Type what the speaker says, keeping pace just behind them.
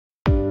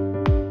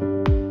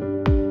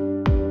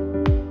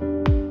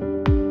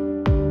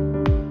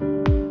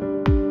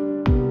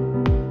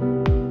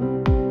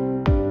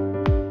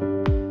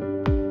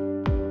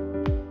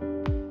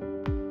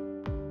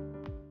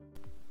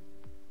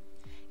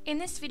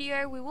this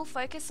video, we will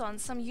focus on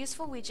some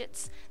useful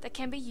widgets that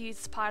can be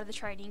used as part of the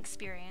trading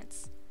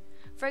experience.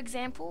 For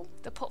example,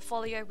 the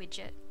Portfolio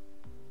Widget.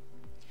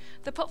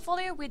 The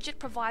Portfolio Widget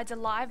provides a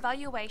live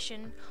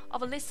valuation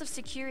of a list of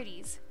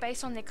securities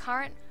based on their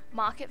current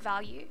market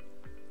value,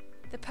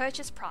 the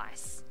purchase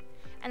price,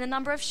 and the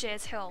number of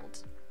shares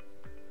held.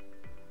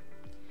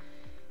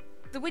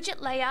 The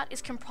widget layout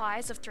is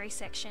comprised of 3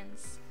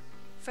 sections.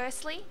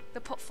 Firstly,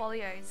 the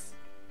portfolios.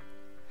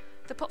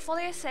 The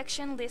portfolio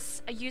section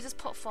lists a user's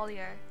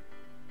portfolio.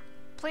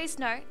 Please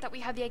note that we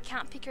have the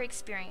account picker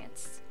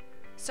experience,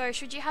 so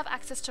should you have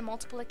access to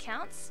multiple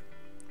accounts,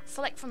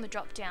 select from the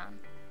drop-down.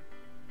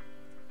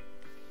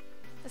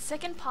 The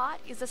second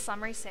part is the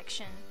summary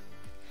section.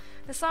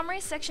 The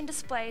summary section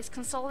displays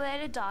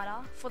consolidated data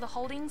for the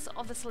holdings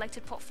of the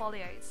selected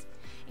portfolios,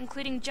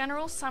 including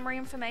general summary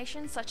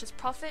information such as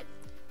profit,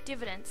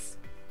 dividends,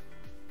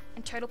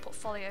 and total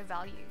portfolio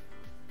value.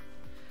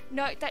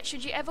 Note that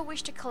should you ever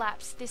wish to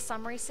collapse this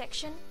summary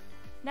section,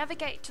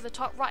 navigate to the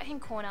top right-hand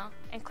corner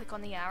and click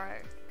on the arrow.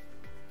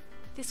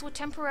 This will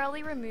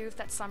temporarily remove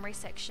that summary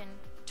section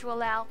to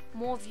allow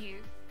more view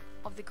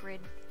of the grid.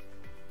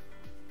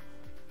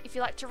 If you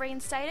like to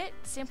reinstate it,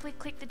 simply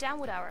click the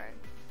downward arrow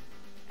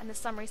and the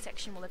summary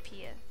section will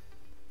appear.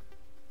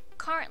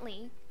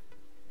 Currently,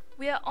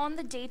 we are on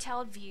the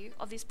detailed view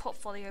of this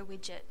portfolio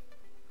widget.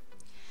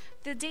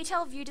 The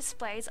detailed view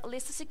displays a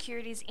list of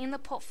securities in the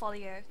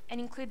portfolio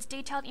and includes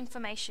detailed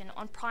information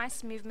on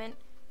price movement,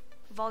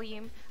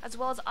 volume, as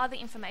well as other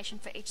information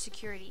for each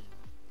security.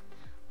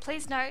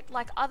 Please note,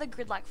 like other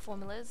grid-like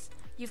formulas,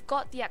 you've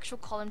got the actual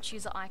column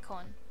chooser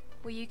icon,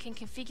 where you can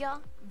configure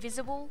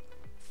visible,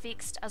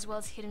 fixed, as well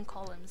as hidden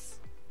columns.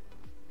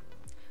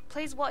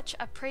 Please watch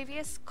a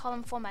previous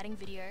column formatting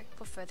video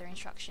for further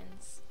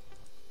instructions.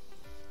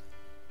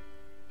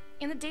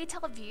 In the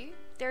detailed view,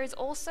 there is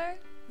also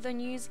the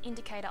news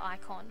indicator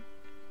icon.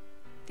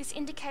 This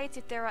indicates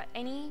if there are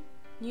any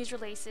news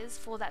releases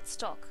for that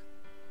stock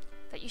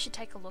that you should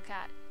take a look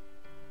at.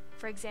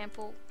 For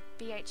example,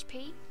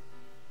 BHP,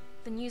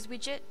 the news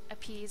widget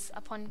appears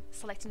upon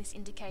selecting this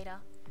indicator.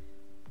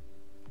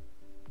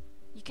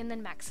 You can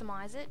then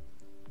maximize it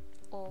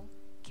or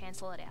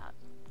cancel it out.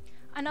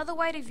 Another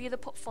way to view the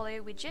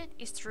portfolio widget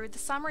is through the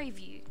summary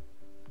view.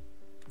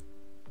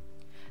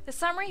 The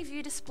summary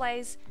view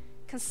displays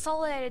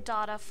consolidated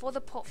data for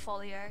the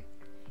portfolio,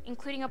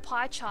 including a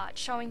pie chart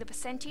showing the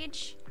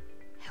percentage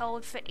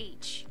held for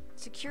each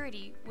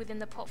security within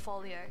the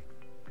portfolio.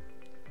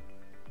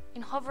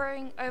 In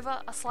hovering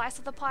over a slice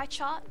of the pie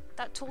chart,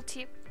 that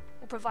tooltip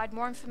will provide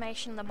more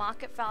information on the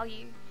market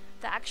value,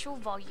 the actual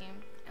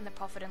volume, and the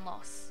profit and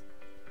loss.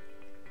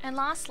 And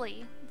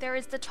lastly, there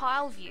is the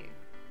tile view.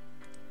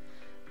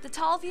 The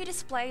tile view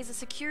displays the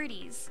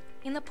securities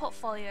in the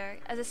portfolio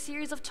as a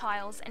series of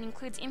tiles and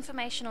includes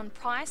information on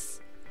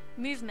price,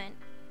 movement,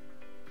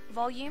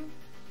 volume,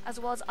 as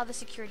well as other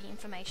security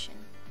information.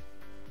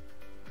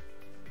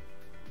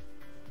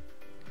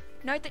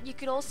 Note that you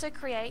could also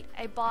create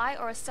a buy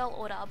or a sell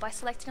order by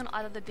selecting on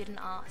either the bid and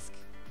ask.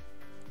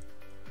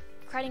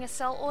 Creating a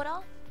sell order,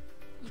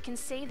 you can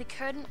see the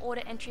current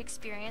order entry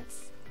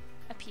experience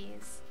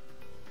appears,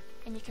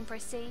 and you can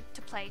proceed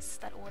to place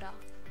that order.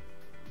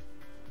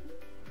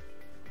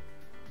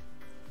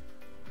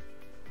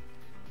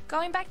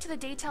 Going back to the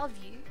detailed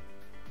view,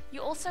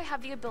 you also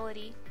have the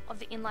ability of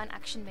the inline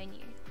action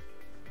menu.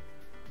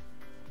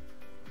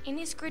 In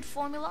this grid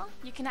formula,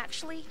 you can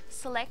actually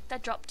select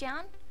that drop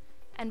down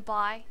and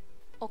buy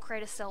or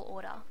create a sell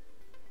order.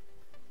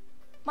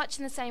 Much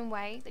in the same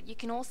way that you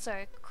can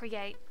also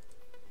create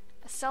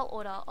a sell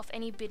order of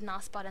any bid and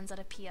ask buttons that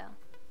appear.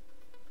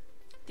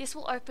 This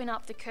will open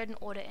up the current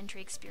order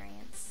entry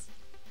experience.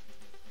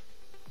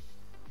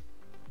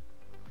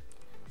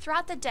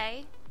 Throughout the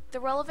day, the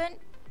relevant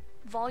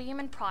volume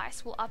and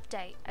price will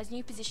update as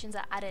new positions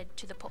are added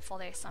to the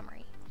portfolio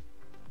summary.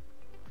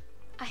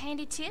 A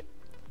handy tip: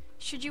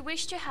 should you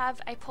wish to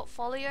have a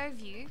portfolio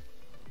view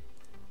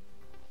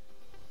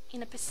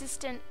in a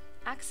persistent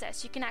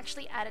access, you can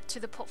actually add it to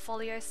the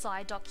portfolio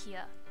side dock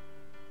here.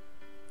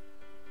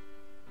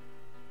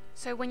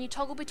 So when you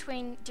toggle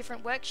between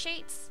different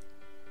worksheets,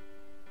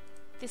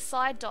 this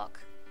side dock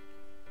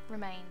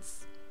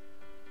remains.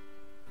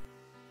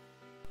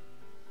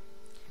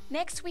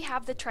 Next, we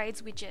have the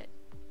Trades Widget.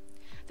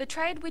 The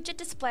Trade Widget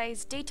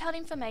displays detailed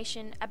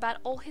information about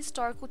all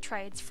historical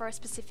trades for a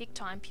specific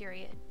time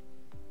period.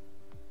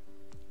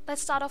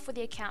 Let's start off with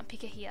the account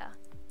picker here.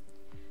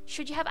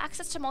 Should you have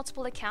access to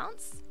multiple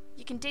accounts,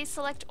 you can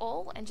deselect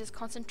all and just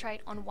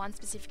concentrate on one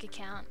specific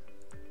account.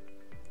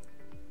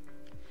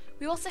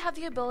 We also have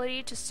the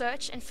ability to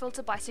search and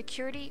filter by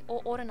security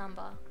or order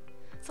number.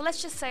 So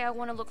let's just say I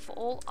want to look for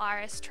all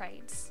IRESS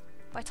trades.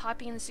 By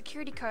typing in the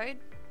security code,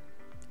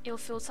 it will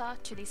filter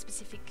to these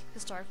specific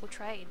historical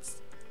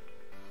trades.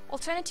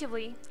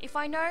 Alternatively, if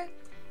I know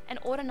an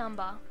order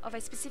number of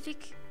a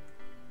specific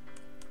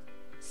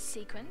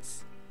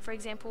sequence, for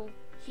example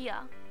here,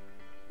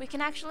 we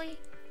can actually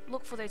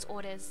look for those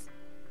orders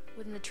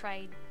within the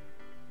trade.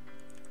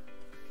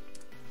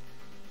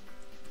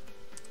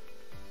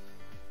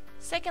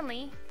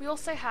 Secondly, we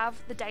also have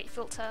the date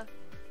filter.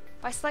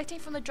 By selecting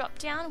from the drop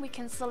down, we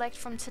can select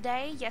from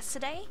today,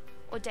 yesterday,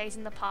 or days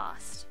in the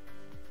past.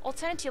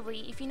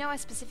 Alternatively, if you know a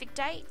specific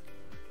date,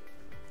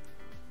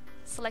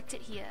 select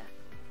it here.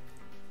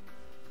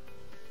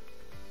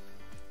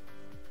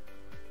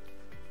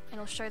 And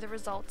it'll show the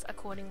results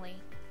accordingly.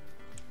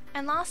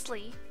 And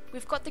lastly,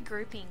 we've got the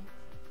grouping.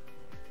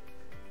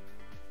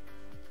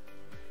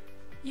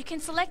 You can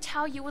select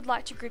how you would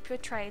like to group your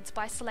trades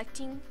by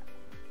selecting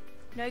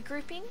no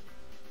grouping.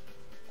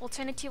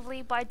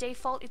 Alternatively, by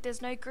default, if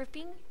there's no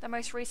grouping, the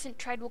most recent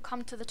trade will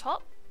come to the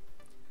top.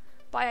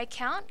 By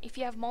account, if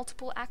you have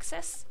multiple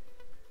access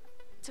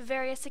to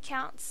various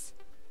accounts,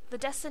 the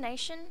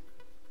destination,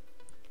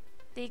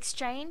 the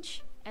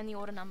exchange, and the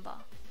order number.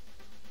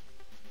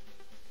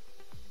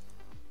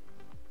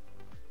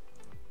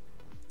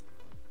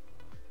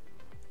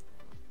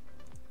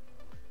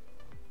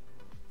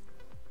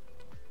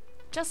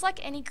 Just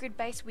like any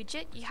grid-based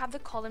widget, you have the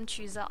column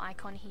chooser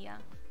icon here.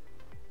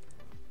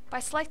 By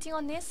selecting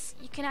on this,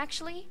 you can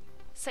actually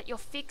set your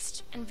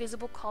fixed and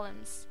visible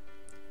columns,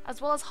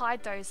 as well as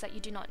hide those that you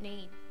do not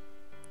need.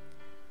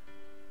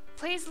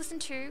 Please listen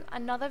to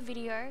another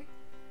video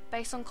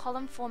based on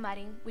column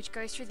formatting which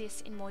goes through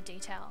this in more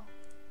detail.